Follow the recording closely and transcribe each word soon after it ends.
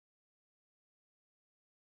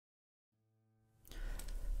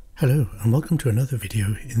Hello and welcome to another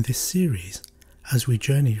video in this series as we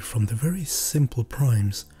journey from the very simple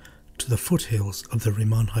primes to the foothills of the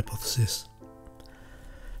Riemann hypothesis.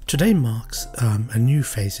 Today marks a new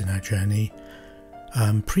phase in our journey.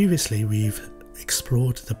 Previously we've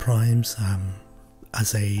explored the primes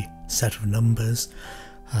as a set of numbers.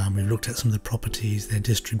 We've looked at some of the properties, their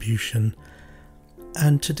distribution,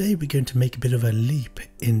 and today we're going to make a bit of a leap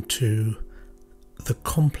into the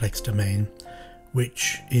complex domain,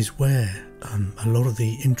 which is where a lot of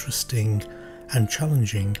the interesting and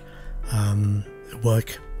challenging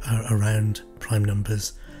work around prime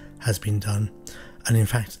numbers has been done. And in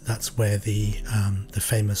fact, that's where the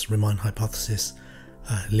famous Riemann hypothesis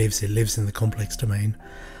lives. It lives in the complex domain.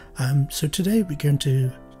 So today we're going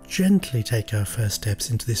to gently take our first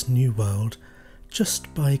steps into this new world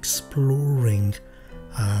just by exploring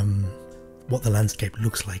what the landscape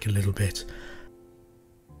looks like a little bit.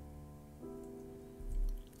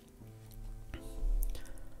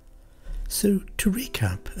 So to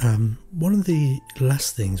recap, one of the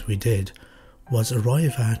last things we did was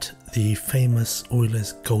arrive at the famous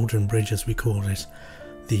Euler's golden bridge, as we call it,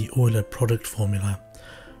 the Euler product formula,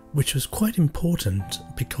 which was quite important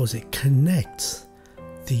because it connects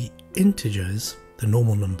the integers, the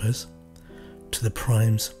normal numbers, to the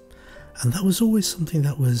primes. And that was always something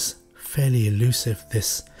that was fairly elusive,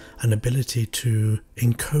 an ability to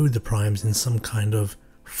encode the primes in some kind of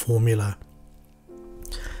formula.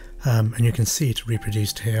 And you can see it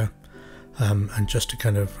reproduced here, and just to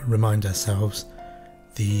kind of remind ourselves,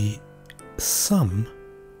 the sum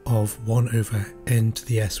of 1 over n to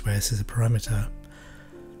the s, where s is a parameter,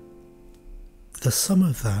 the sum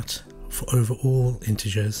of that over all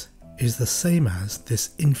integers is the same as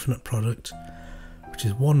this infinite product, which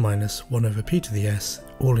is 1 minus 1 over p to the s,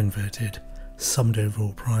 all inverted, summed over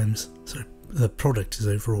all primes. So the product is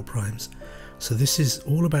over all primes. So this is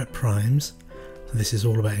all about primes. This is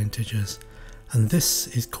all about integers, and this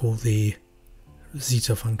is called the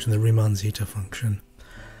zeta function, the Riemann Zeta function.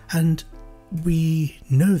 And we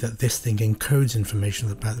know that this thing encodes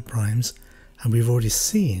information about the primes, and we've already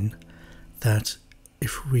seen that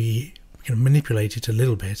if we can manipulate it a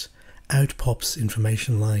little bit, out pops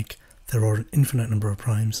information like there are an infinite number of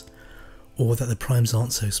primes, or that the primes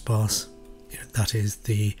aren't so sparse. That is,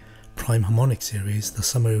 the prime harmonic series, the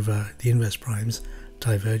sum over the inverse primes,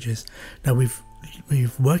 diverges. Now we've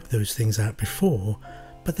worked those things out before,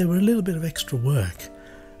 but they were a little bit of extra work.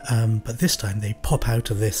 But this time they pop out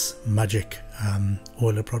of this magic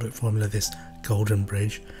Euler product formula, this golden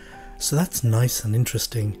bridge. So that's nice and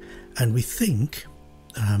interesting. And we think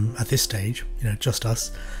at this stage, just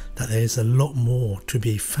us, that there's a lot more to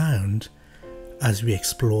be found as we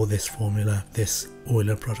explore this formula, this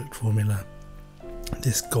Euler product formula,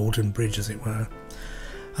 this golden bridge, as it were.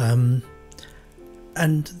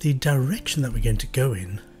 And the direction that we're going to go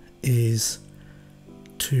in is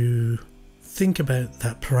to think about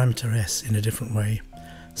that parameter s in a different way.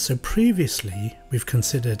 So previously we've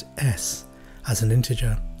considered s as an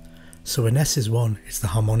integer. So when s is 1, it's the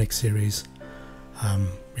harmonic series,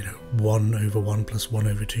 1 over 1 plus 1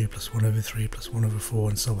 over 2 plus 1 over 3 plus 1 over 4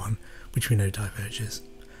 and so on, which we know diverges.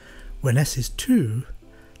 When s is 2,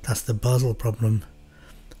 that's the Basel problem,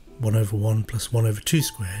 1 over 1 plus 1 over 2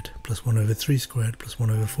 squared plus 1 over 3 squared plus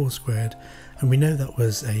 1 over 4 squared, and we know that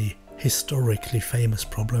was a historically famous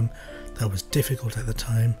problem that was difficult at the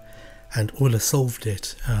time, and Euler solved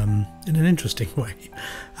it in an interesting way,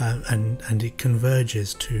 and it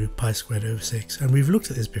converges to pi squared over 6. And we've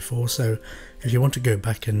looked at this before, so if you want to go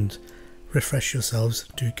back and refresh yourselves,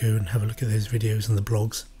 do go and have a look at those videos and the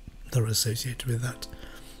blogs that are associated with that.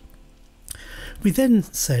 We then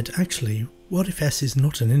said, actually, what if s is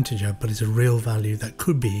not an integer but is a real value that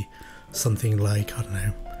could be something like, I don't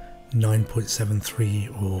know,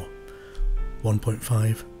 9.73 or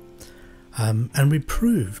 1.5? And we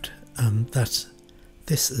proved that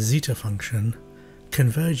this zeta function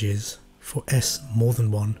converges for s more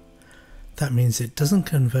than 1. That means it doesn't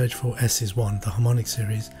converge for s is 1, the harmonic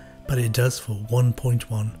series, but it does for 1.1.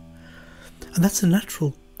 And that's a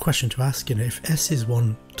natural question to ask, if s is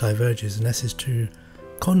 1 diverges and s is 2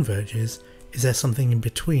 converges, is there something in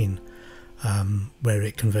between where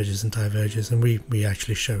it converges and diverges? And we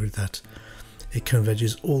actually showed that it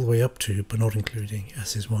converges all the way up to, but not including,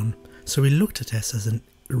 s is 1. So we looked at s as a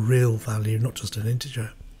real value, not just an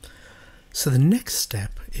integer. So the next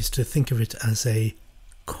step is to think of it as a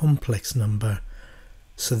complex number.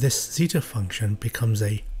 So this zeta function becomes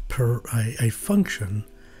a function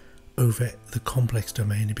over the complex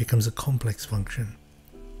domain. It becomes a complex function.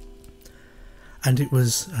 And it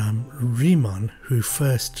was Riemann who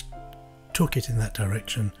first took it in that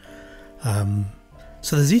direction.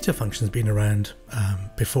 So the zeta function has been around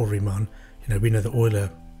before Riemann. We know that Euler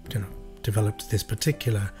developed this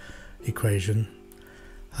particular equation,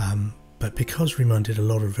 but because Riemann did a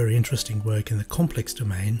lot of very interesting work in the complex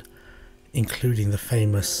domain, including the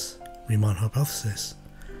famous Riemann hypothesis,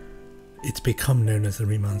 it's become known as the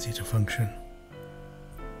Riemann zeta function.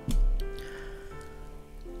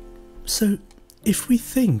 So if we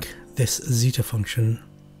think this zeta function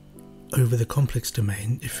over the complex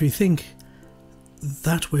domain, if we think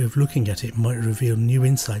that way of looking at it might reveal new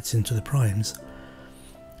insights into the primes,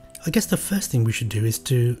 I guess the first thing we should do is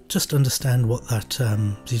to just understand what that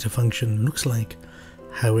zeta function looks like,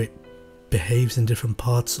 how it behaves in different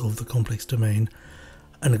parts of the complex domain.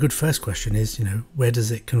 And a good first question is, where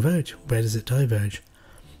does it converge? Where does it diverge?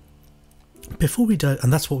 Before we dive,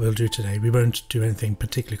 and that's what we'll do today. We won't do anything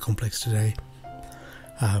particularly complex today.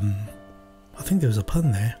 I think there was a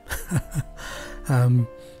pun there.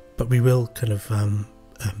 But we will kind of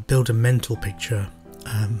build a mental picture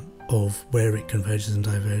of where it converges and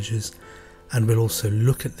diverges, and we'll also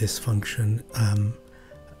look at this function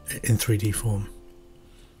in 3D form.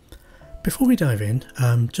 Before we dive in,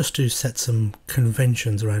 just to set some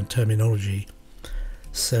conventions around terminology.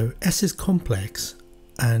 So S is complex,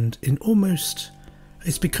 and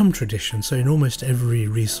it's become tradition, so in almost every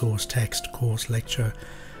resource, text, course, lecture,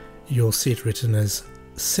 you'll see it written as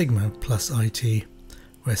sigma plus IT,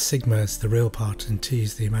 where sigma is the real part and T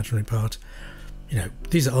is the imaginary part.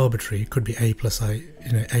 These are arbitrary. It could be A plus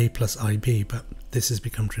IB, but this has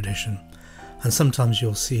become tradition. And sometimes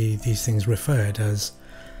you'll see these things referred as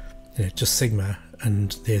just sigma,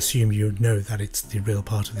 and they assume you know that it's the real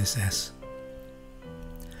part of this S.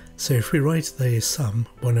 So if we write the sum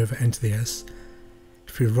 1 over n to the S,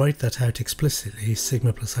 if we write that out explicitly,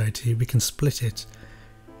 sigma plus IT, we can split it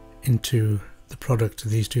into the product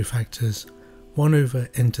of these two factors, 1 over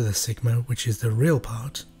n to the sigma, which is the real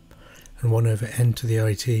part, and 1 over n to the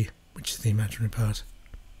IT, which is the imaginary part.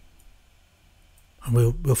 And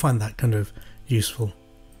we'll find that kind of useful.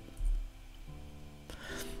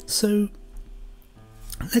 So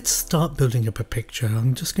let's start building up a picture.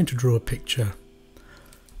 I'm just going to draw a picture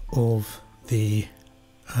of the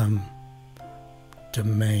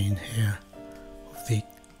domain here, of the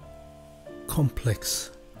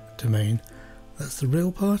complex domain. That's the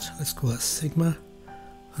real part, let's call that sigma,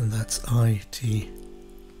 and that's IT, the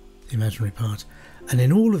imaginary part. And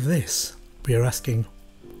in all of this, we are asking,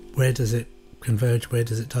 where does it converge, where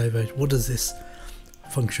does it diverge, what does this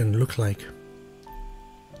function look like?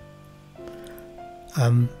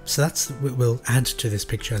 So we'll add to this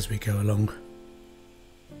picture as we go along.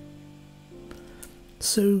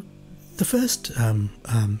 So the first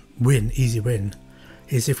easy win,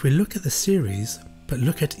 is if we look at the series, but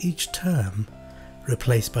look at each term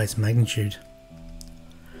replaced by its magnitude.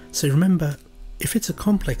 So remember, if it's a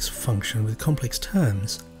complex function with complex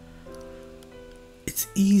terms, it's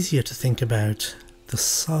easier to think about the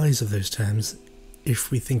size of those terms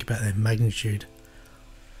if we think about their magnitude.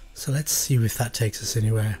 So let's see if that takes us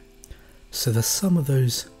anywhere. So the sum of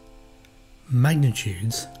those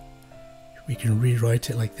magnitudes, we can rewrite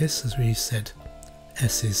it like this, as we said,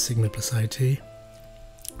 S is sigma plus IT.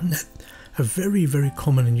 And a very, very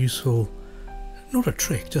common and useful, not a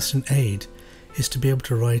trick, just an aid, is to be able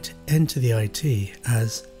to write n to the IT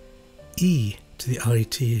as e to the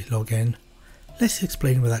IT log n. Let's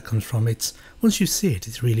explain where that comes from. Once you see it,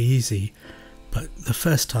 it's really easy, but the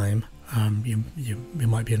first time you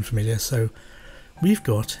might be unfamiliar. So we've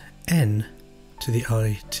got n to the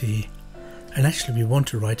IT, and actually we want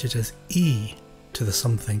to write it as e to the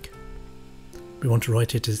something. We want to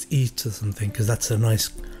write it as e to something because that's a nice,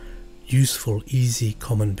 useful, easy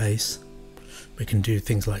common base. We can do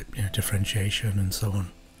things like differentiation and so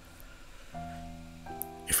on.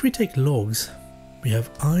 If we take logs, we have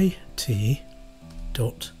IT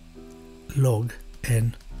dot log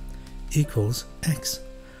n equals x,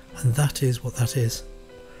 and that is what that is.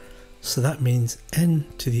 So that means n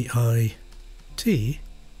to the IT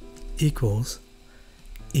equals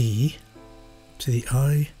e to the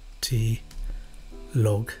IT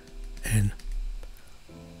log n.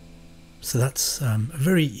 So that's a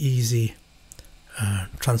very easy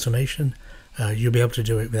transformation. You'll be able to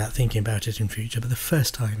do it without thinking about it in future, but the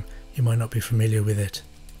first time you might not be familiar with it.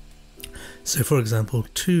 So for example,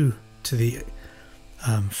 2 to the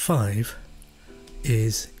 5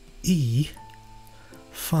 is e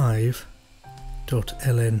 5 dot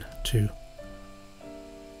ln2.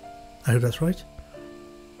 I hope that's right.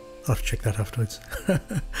 I'll have to check that afterwards. I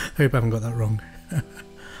hope I haven't got that wrong.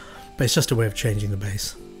 But it's just a way of changing the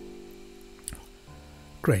base.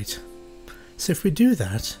 Great. So if we do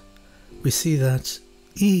that, we see that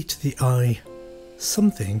e to the I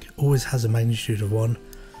something always has a magnitude of 1.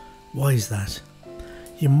 Why is that?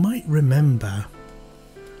 You might remember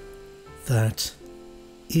that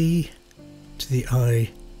e to the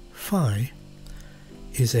I phi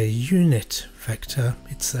is a unit vector.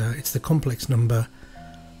 It's the complex number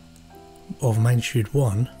of magnitude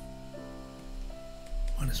 1,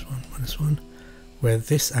 minus 1, minus 1, where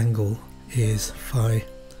this angle is phi.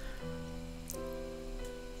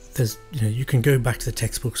 There's, you can go back to the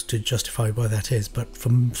textbooks to justify why that is, but for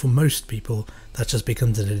most people that just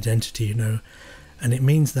becomes an identity, and it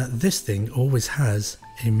means that this thing always has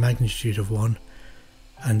a magnitude of 1,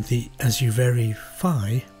 and as you vary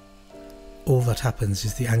phi, all that happens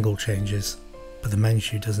is the angle changes, but the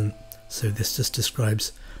magnitude doesn't. So this just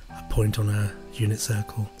describes a point on a unit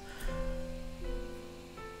circle.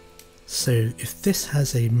 So if this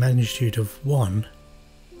has a magnitude of 1,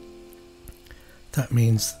 that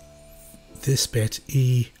means this bit,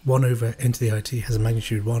 e1 over n to the it, has a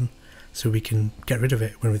magnitude 1, so we can get rid of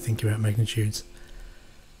it when we're thinking about magnitudes.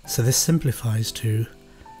 So this simplifies to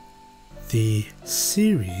the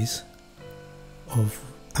series of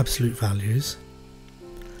absolute values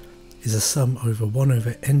is a sum over 1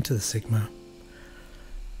 over n to the sigma.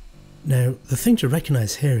 Now the thing to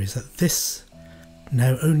recognise here is that this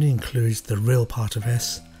now only includes the real part of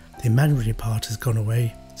S. The imaginary part has gone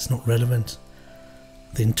away, it's not relevant.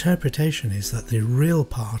 The interpretation is that the real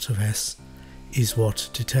part of S is what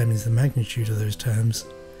determines the magnitude of those terms.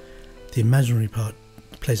 The imaginary part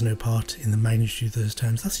plays no part in the magnitude of those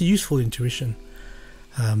terms. That's a useful intuition.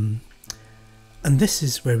 And this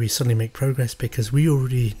is where we suddenly make progress, because we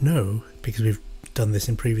already know, because we've done this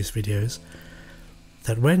in previous videos,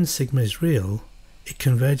 that when sigma is real, it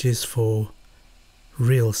converges for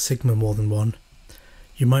real sigma more than 1.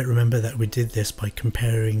 You might remember that we did this by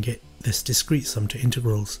comparing this discrete sum to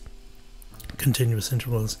integrals, continuous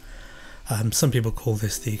integrals. Some people call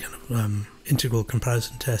this the kind of integral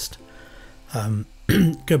comparison test.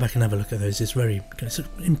 Go back and have a look at those. It's an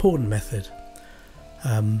important method.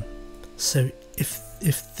 So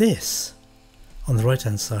if this on the right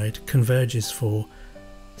hand side converges for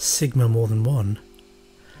sigma more than 1,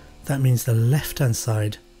 that means the left hand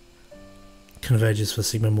side converges for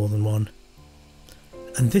sigma more than 1.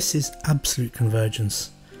 And this is absolute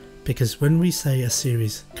convergence, because when we say a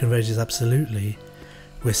series converges absolutely,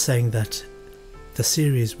 we're saying that the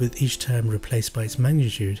series with each term replaced by its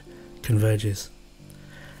magnitude converges.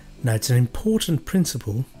 Now it's an important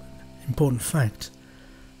principle, important fact,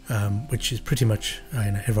 which is pretty much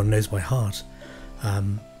everyone knows by heart,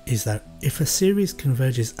 is that if a series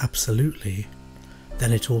converges absolutely,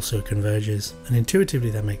 then it also converges. And intuitively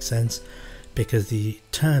that makes sense, because the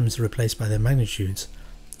terms replaced by their magnitudes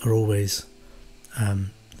are always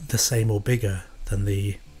the same or bigger than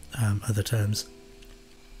the other terms.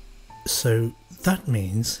 So that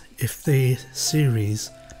means if the series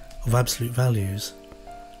of absolute values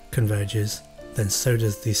converges, then so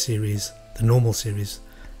does the series, the normal series,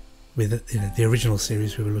 with the original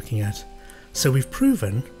series we were looking at. So we've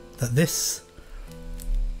proven that this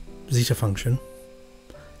zeta function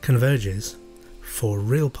converges for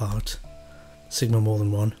real part sigma more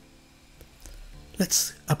than 1.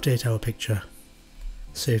 Let's update our picture.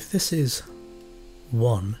 So if this is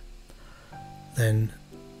 1, then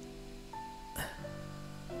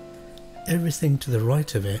everything to the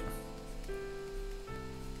right of it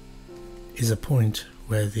is a point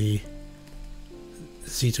where the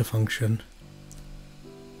zeta function,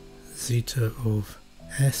 zeta of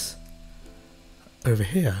S over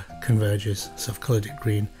here, converges. So I've coloured it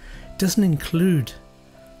green. It doesn't include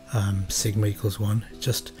sigma equals 1,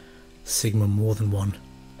 just sigma more than 1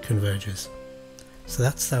 converges. So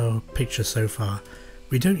that's our picture so far.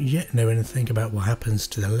 We don't yet know anything about what happens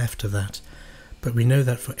to the left of that, but we know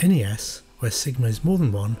that for any S where sigma is more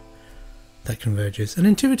than 1, that converges. And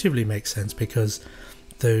intuitively makes sense, because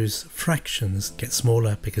those fractions get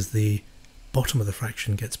smaller because the bottom of the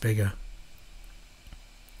fraction gets bigger.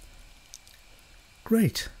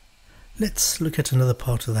 Great. Let's look at another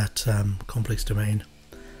part of that complex domain.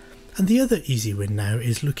 And the other easy win now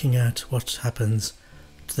is looking at what happens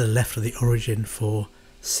to the left of the origin for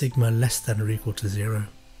sigma less than or equal to 0.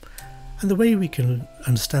 And the way we can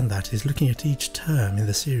understand that is looking at each term in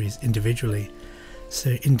the series individually.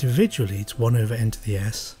 So individually it's 1 over n to the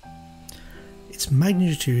s. Its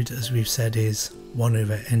magnitude, as we've said, is 1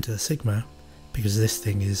 over n to the sigma, because this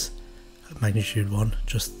thing is magnitude 1,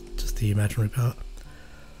 just the imaginary part.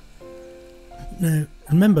 Now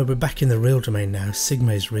remember, we're back in the real domain now.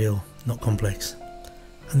 Sigma is real, not complex.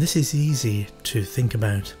 And this is easy to think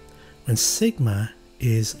about. When sigma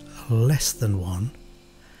is less than 1,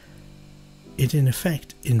 it in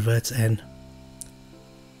effect inverts n.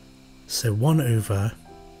 So 1 over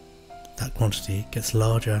that quantity gets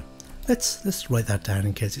larger. Let's write that down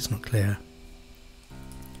in case it's not clear.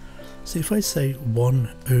 So if I say 1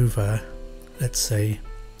 over, let's say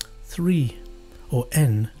 3, or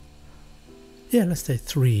n, yeah, let's say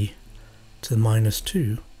 3 to the minus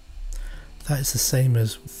 2, that is the same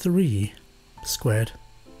as 3 squared.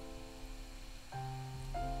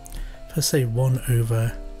 If I say 1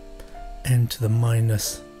 over n to the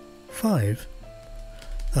minus 5,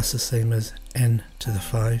 that's the same as n to the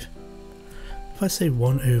 5. If I say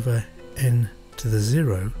 1 over n to the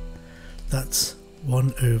 0, that's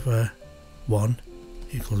 1 over 1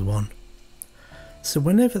 equals 1. So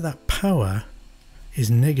whenever that power is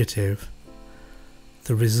negative,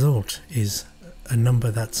 the result is a number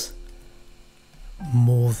that's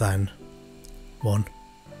more than 1.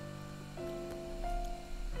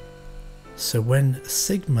 So when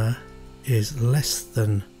sigma is less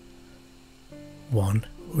than 1,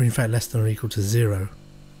 or in fact less than or equal to 0,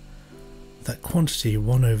 that quantity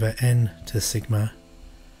 1 over n to sigma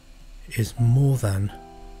is more than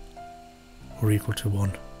or equal to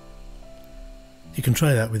 1. You can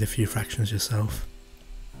try that with a few fractions yourself.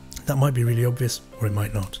 That might be really obvious, or it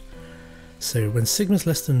might not. So when sigma is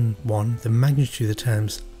less than 1, the magnitude of the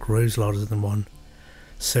terms grows larger than 1.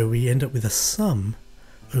 So we end up with a sum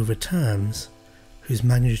over terms whose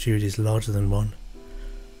magnitude is larger than 1.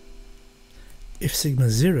 If sigma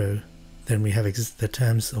is 0, then we have the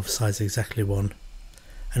terms of size exactly 1.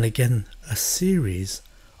 And again, a series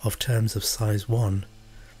of terms of size 1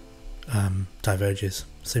 diverges.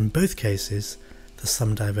 So in both cases, the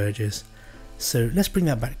sum diverges. So let's bring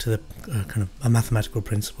that back to the kind of a mathematical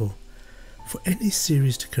principle. For any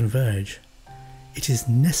series to converge, it is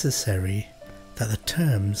necessary that the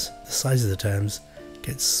terms, the size of the terms,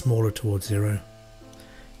 gets smaller towards 0.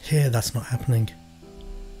 Here that's not happening.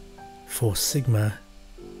 For sigma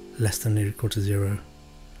less than or equal to 0,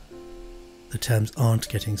 the terms aren't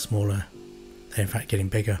getting smaller, they're in fact getting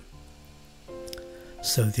bigger.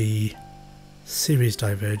 So the series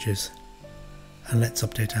diverges, and let's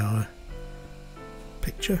update our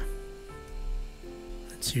picture.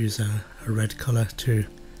 Let's use a red colour to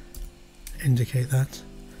indicate that.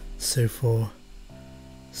 So for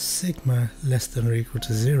sigma less than or equal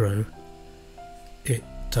to 0, it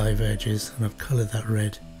diverges, and I've coloured that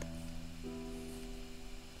red.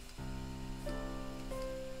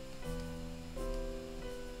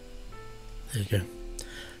 There you go.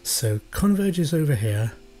 So converges over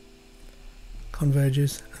here,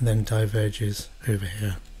 converges, and then diverges over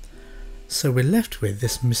here. So we're left with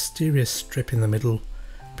this mysterious strip in the middle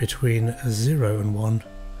between 0 and 1,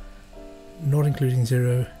 not including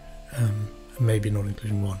 0, maybe not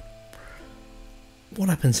including 1. What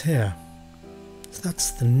happens here? So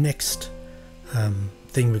that's the next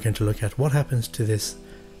thing we're going to look at. What happens to this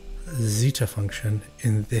zeta function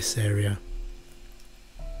in this area?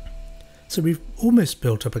 So we've almost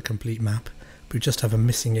built up a complete map, but we just have a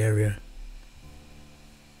missing area.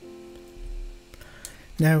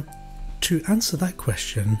 Now, to answer that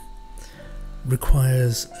question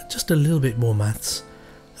requires just a little bit more maths,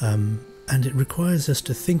 and it requires us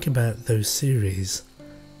to think about those series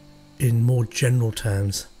in more general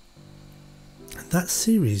terms. That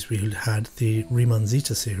series we had, the Riemann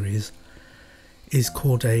Zeta series, is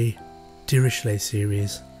called a Dirichlet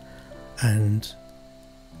series, and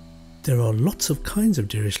there are lots of kinds of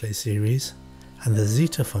Dirichlet series, and the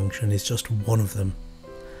zeta function is just one of them.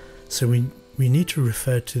 So we need to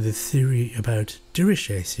refer to the theory about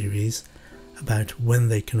Dirichlet series, about when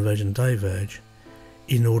they converge and diverge,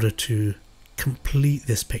 in order to complete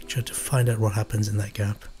this picture, to find out what happens in that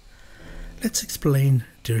gap. Let's explain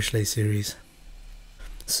Dirichlet series.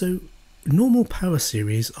 So normal power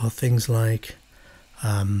series are things like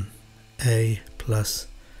a plus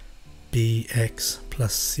bx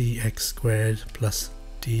plus cx squared plus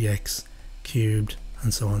dx cubed,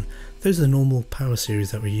 and so on. Those are the normal power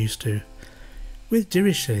series that we're used to. With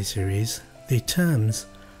Dirichlet series, the terms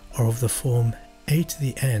are of the form a to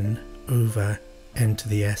the n over n to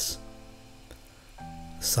the s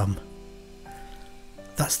sum.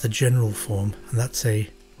 That's the general form, and that's a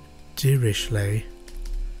Dirichlet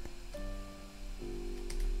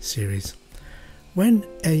series. When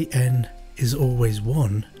an is always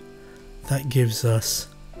 1, that gives us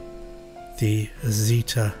the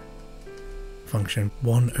zeta function,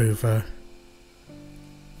 1 over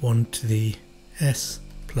 1 to the s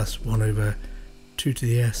plus 1 over 2 to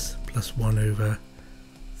the s plus 1 over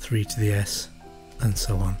 3 to the s, and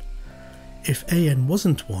so on. If an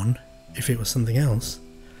wasn't 1, if it was something else,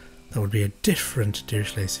 that would be a different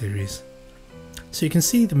Dirichlet series. So you can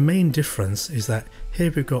see the main difference is that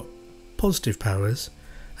here we've got positive powers,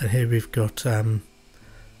 and here we've got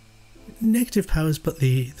negative powers, but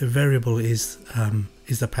the variable is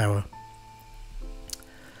the power.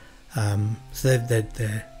 So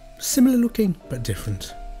they're similar looking but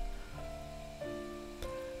different.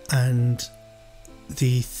 And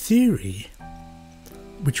the theory,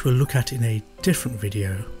 which we'll look at in a different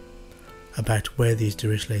video about where these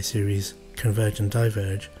Dirichlet series converge and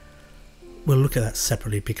diverge, we'll look at that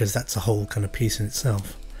separately because that's a whole kind of piece in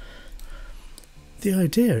itself. The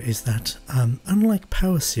idea is that unlike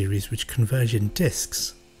power series which converge in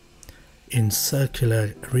disks in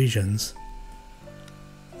circular regions,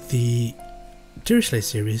 the Dirichlet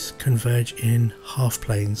series converge in half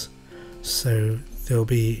planes. So there'll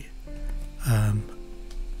be a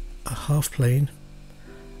half plane,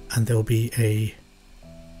 and there'll be a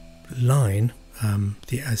line,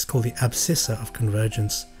 it's called the abscissa of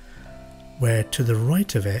convergence, where to the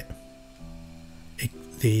right of it,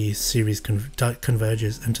 the series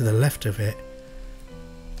converges, and to the left of it,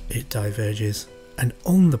 it diverges. And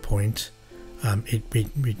on the point,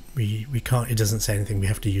 we can't. It doesn't say anything. We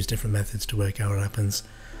have to use different methods to work out what happens.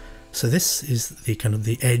 So this is the kind of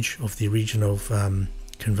the edge of the region of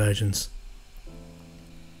convergence.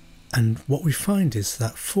 And what we find is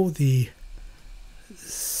that for the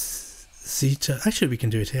zeta, actually we can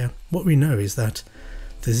do it here. What we know is that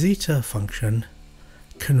the zeta function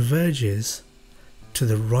converges to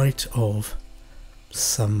the right of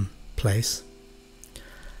some place,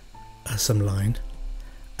 some line,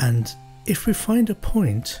 and if we find a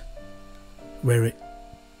point where it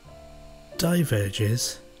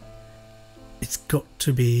diverges, it's got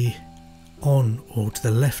to be on or to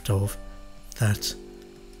the left of that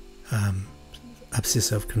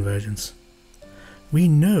abscissa of convergence. We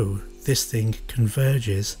know this thing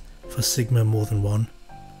converges for sigma more than 1.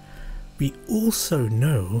 We also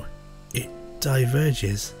know it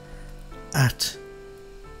diverges at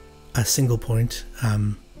a single point,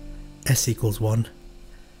 s equals 1,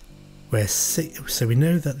 where so we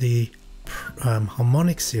know that the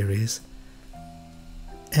harmonic series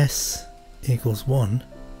s equals 1,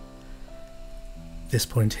 this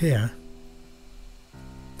point here,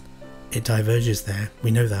 it diverges there.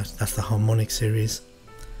 We know that, that's the harmonic series.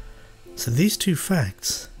 So these two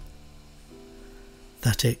facts,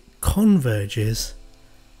 that it converges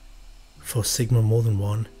for sigma more than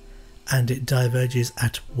 1 and it diverges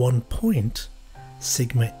at one point,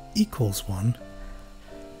 sigma equals 1,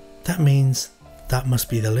 that means that must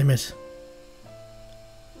be the limit.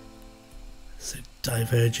 So it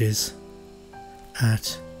diverges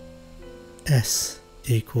at s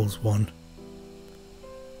equals 1.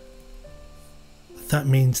 That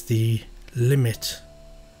means the limit,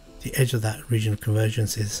 the edge of that region of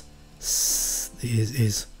convergence is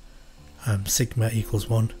sigma equals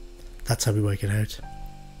 1. That's how we work it out.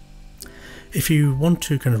 If you want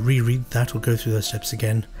to kind of reread that or go through those steps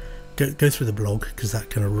again, go through the blog, because that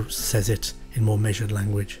kind of says it in more measured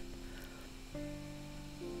language.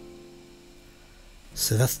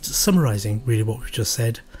 So that's summarizing really what we've just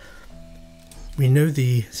said. We know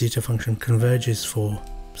the zeta function converges for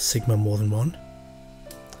sigma more than 1.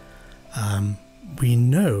 We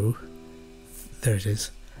know, there it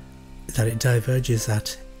is, that it diverges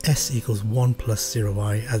at s equals 1 plus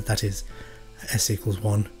 0i, that is s equals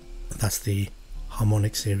 1, that's the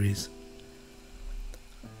harmonic series.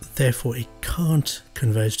 Therefore it can't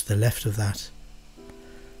converge to the left of that.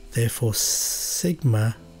 Therefore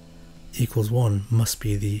sigma equals 1 must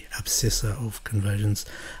be the abscissa of convergence.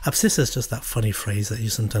 Abscissa is just that funny phrase that you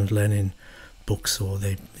sometimes learn in books, or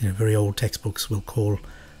they, very old textbooks will call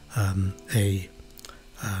a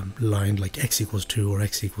line like x equals 2 or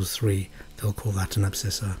x equals 3, they'll call that an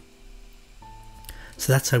abscissa.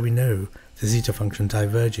 So that's how we know the zeta function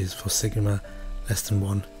diverges for sigma less than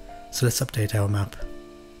 1. So let's update our map.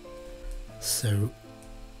 So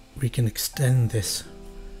we can extend this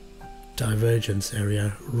divergence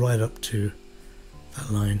area right up to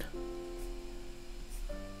that line.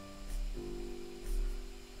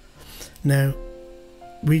 Now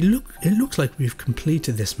it looks like we've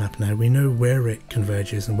completed this map now. We know where it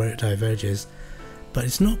converges and where it diverges, but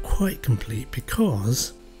it's not quite complete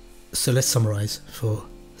because, so let's summarize. For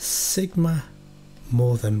sigma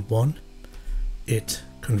more than 1, it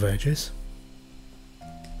converges.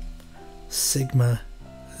 Sigma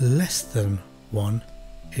less than 1,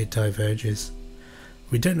 it diverges.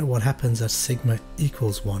 We don't know what happens at sigma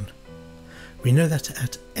equals 1. We know that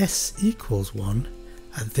at s equals 1,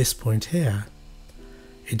 at this point here,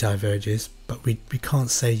 it diverges, but we can't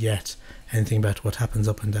say yet anything about what happens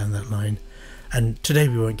up and down that line. And today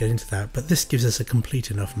we won't get into that, but this gives us a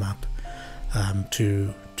complete enough map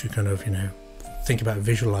to kind of, think about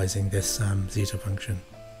visualizing this zeta function.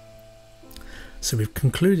 So we've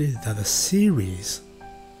concluded that the series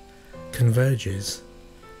converges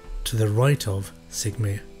to the right of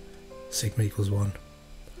sigma equals 1.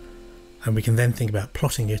 And we can then think about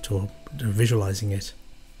plotting it or visualizing it.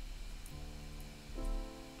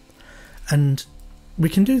 And we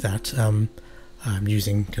can do that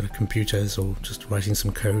using kind of computers or just writing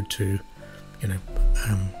some code to,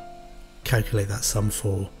 calculate that sum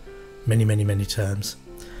for many terms.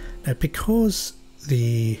 Now, because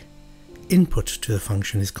the input to the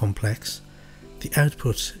function is complex, the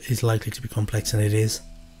output is likely to be complex, and it is.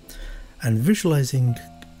 And visualizing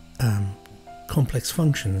complex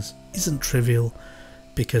functions isn't trivial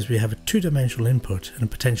because we have a two-dimensional input and a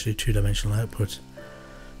potentially two-dimensional output.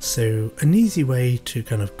 So an easy way to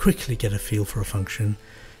kind of quickly get a feel for a function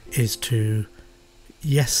is to,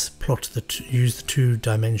 use the two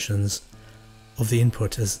dimensions of the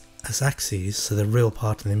input as axes, so the real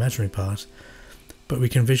part and the imaginary part, but we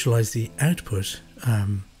can visualize the output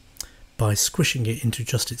by squishing it into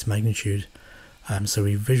just its magnitude. So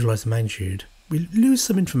we visualize the magnitude. We lose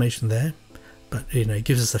some information there, but it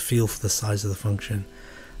gives us a feel for the size of the function.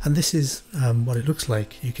 And this is what it looks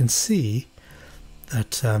like. You can see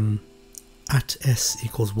that at s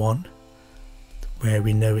equals 1, where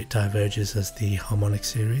we know it diverges as the harmonic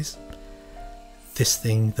series, this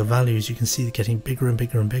thing, the values, you can see they're getting bigger and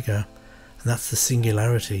bigger and bigger, and that's the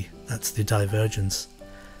singularity, that's the divergence.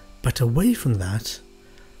 But away from that,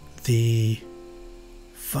 the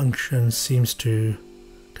function seems to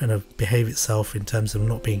kind of behave itself in terms of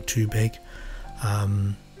not being too big.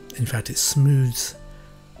 In fact, it smooths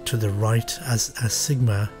to the right as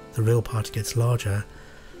sigma, the real part, gets larger.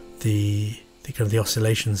 The kind of the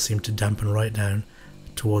oscillations seem to dampen right down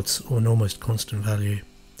towards an almost constant value.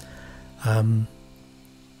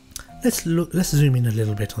 Let's zoom in a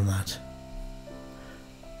little bit on that.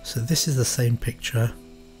 So this is the same picture.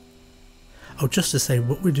 Oh, just to say,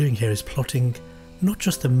 what we're doing here is plotting not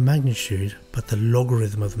just the magnitude, but the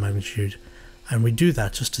logarithm of the magnitude. And we do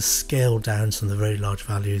that just to scale down some of the very large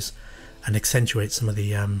values and accentuate some of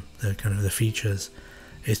the kind of the features.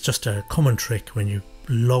 It's just a common trick when you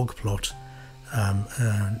log plot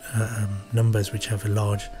numbers which have a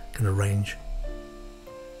large kind of range.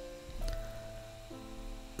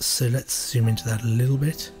 So let's zoom into that a little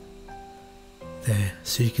bit. There,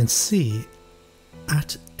 so you can see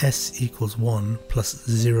at s equals 1 plus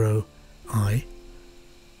 0i,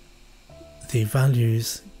 the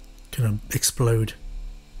values kind of explode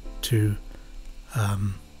to a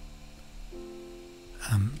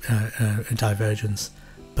divergence.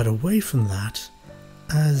 But away from that,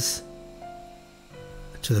 as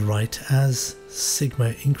to the right, as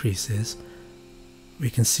sigma increases, we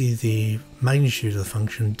can see the magnitude of the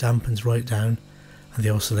function dampens right down, and the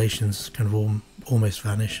oscillations kind of almost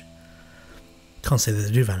vanish. Can't say that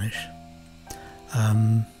they do vanish.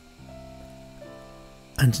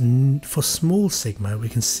 And for small sigma, we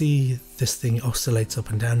can see this thing oscillates up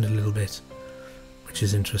and down a little bit, which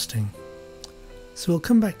is interesting. So we'll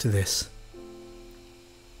come back to this.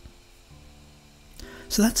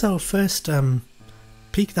 So that's our first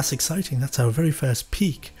peek. That's exciting. That's our very first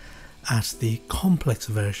peek at the complex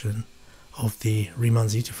version of the Riemann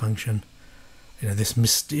Zeta function. This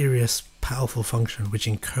mysterious, powerful function which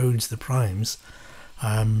encodes the primes.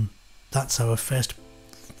 That's our first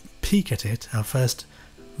peek at it, our first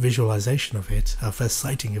visualization of it, our first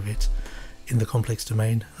sighting of it in the complex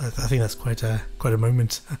domain. I think that's quite a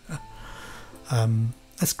moment.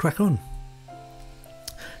 Let's crack on.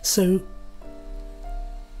 So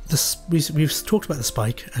we've talked about the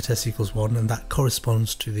spike at s equals 1, and that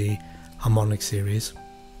corresponds to the harmonic series.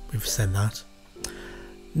 We've said that.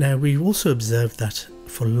 Now we've also observed that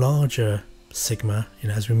for larger sigma,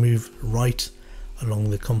 as we move right along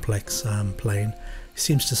the complex plane, it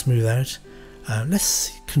seems to smooth out.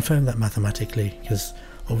 Let's confirm that mathematically, because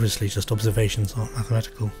obviously just observations aren't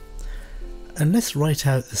mathematical. And let's write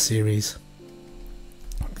out the series.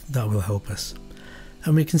 That will help us.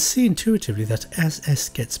 And we can see intuitively that as s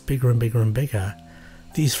gets bigger and bigger and bigger,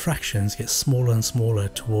 these fractions get smaller and smaller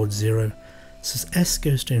towards 0. So as s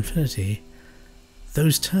goes to infinity,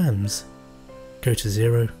 those terms go to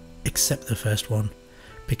 0, except the first one,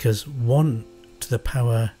 because 1 to the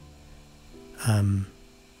power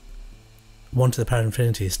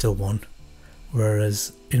infinity is still 1,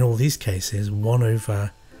 whereas in all these cases 1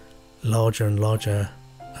 over larger and larger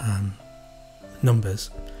numbers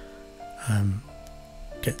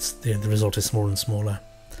gets the result is smaller and smaller.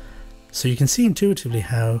 So you can see intuitively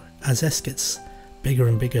how as s gets bigger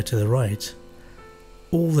and bigger to the right,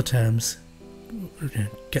 all the terms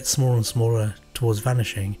get smaller and smaller towards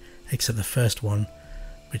vanishing, except the first one,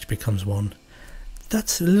 which becomes 1.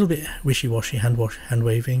 That's a little bit wishy-washy,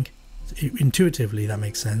 hand-waving. Intuitively that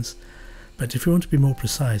makes sense, but if we want to be more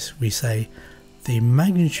precise, we say the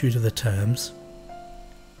magnitude of the terms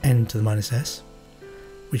n to the minus s,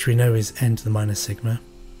 which we know is n to the minus sigma.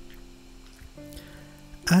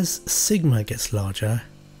 As sigma gets larger,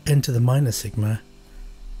 n to the minus sigma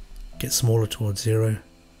gets smaller towards 0.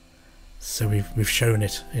 So we've shown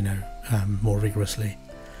it, more rigorously,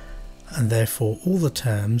 and therefore all the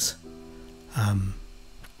terms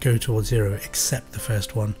go towards 0 except the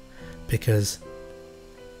first one, because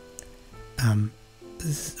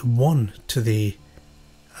 1 to the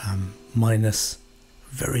minus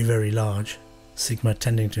very, very large sigma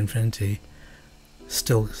tending to infinity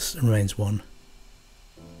still remains 1.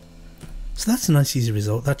 So that's a nice easy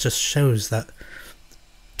result. That just shows that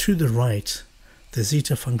to the right the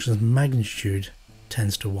zeta function's magnitude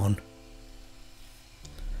tends to 1. It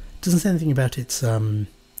doesn't say anything about its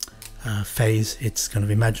phase, its kind of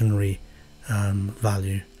imaginary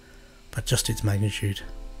value, but just its magnitude.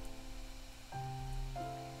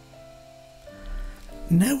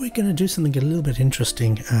 Now we're going to do something a little bit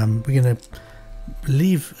interesting. We're going to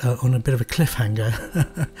leave on a bit of a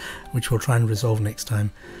cliffhanger, which we'll try and resolve next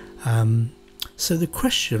time. So the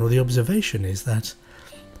question or the observation is that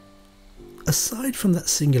aside from that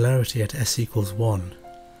singularity at s equals 1,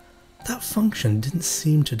 that function didn't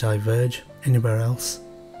seem to diverge anywhere else.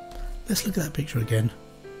 Let's look at that picture again.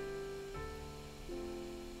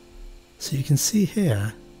 So you can see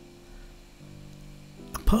here,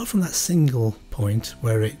 apart from that single point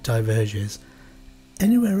where it diverges,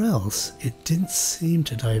 anywhere else it didn't seem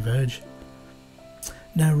to diverge.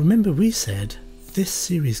 Now remember, we said this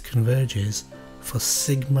series converges for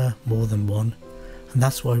sigma more than 1, and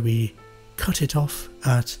that's why we cut it off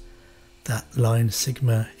at that line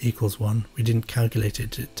sigma equals 1. We didn't calculate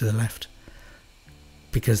it to the left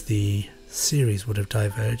because the series would have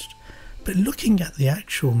diverged. But looking at the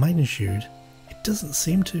actual magnitude, it doesn't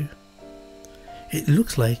seem to. It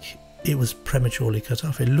looks like it was prematurely cut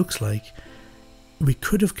off. It looks like we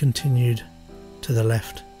could have continued to the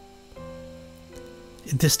left.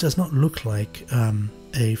 This does not look like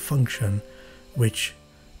a function which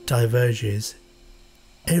diverges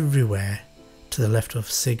everywhere to the left of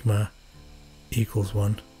sigma equals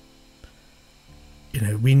 1.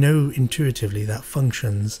 We know intuitively that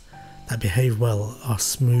functions that behave well are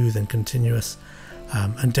smooth and continuous,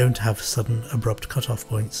 and don't have sudden abrupt cutoff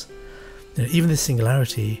points. Even this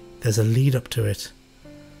singularity, there's a lead up to it.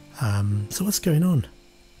 So what's going on?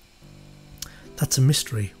 That's a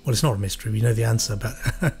mystery. Well, it's not a mystery, we know the answer, but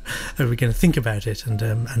we're going to think about it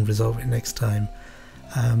and resolve it next time.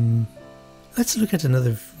 Let's look at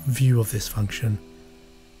another view of this function.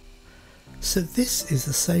 So this is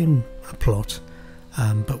the same plot,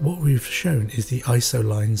 but what we've shown is the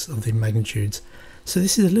isolines of the magnitudes. So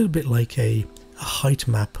this is a little bit like a height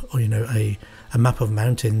map, or a map of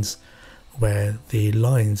mountains where the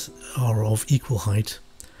lines are of equal height.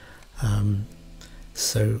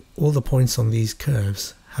 So all the points on these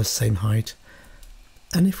curves have the same height,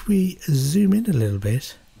 and if we zoom in a little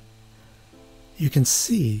bit, you can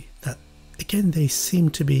see that again they seem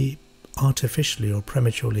to be artificially or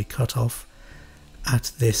prematurely cut off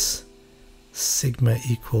at this sigma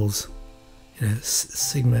equals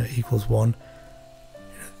sigma equals 1.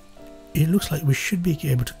 It looks like we should be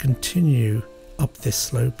able to continue up this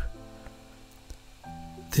slope.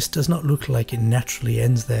 This does not look like it naturally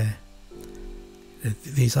ends there.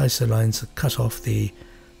 These isolines are cut off, the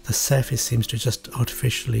surface seems to just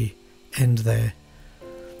artificially end there.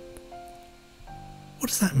 What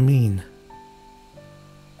does that mean?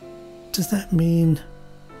 Does that mean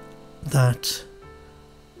that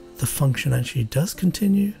the function actually does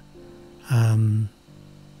continue?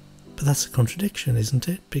 But that's a contradiction, isn't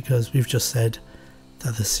it? Because we've just said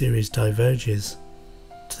that the series diverges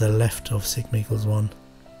to the left of sigma equals 1.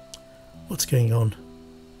 What's going on?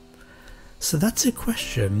 So that's a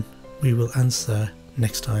question we will answer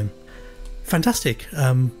next time. Fantastic.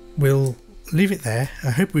 We'll leave it there. I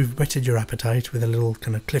hope we've whetted your appetite with a little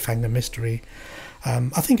kind of cliffhanger mystery.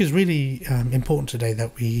 I think it's really important today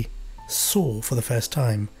that we saw for the first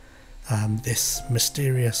time this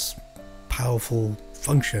mysterious, powerful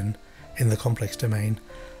function in the complex domain.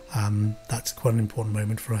 That's quite an important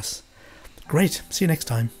moment for us. Great. See you next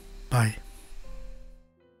time. Bye.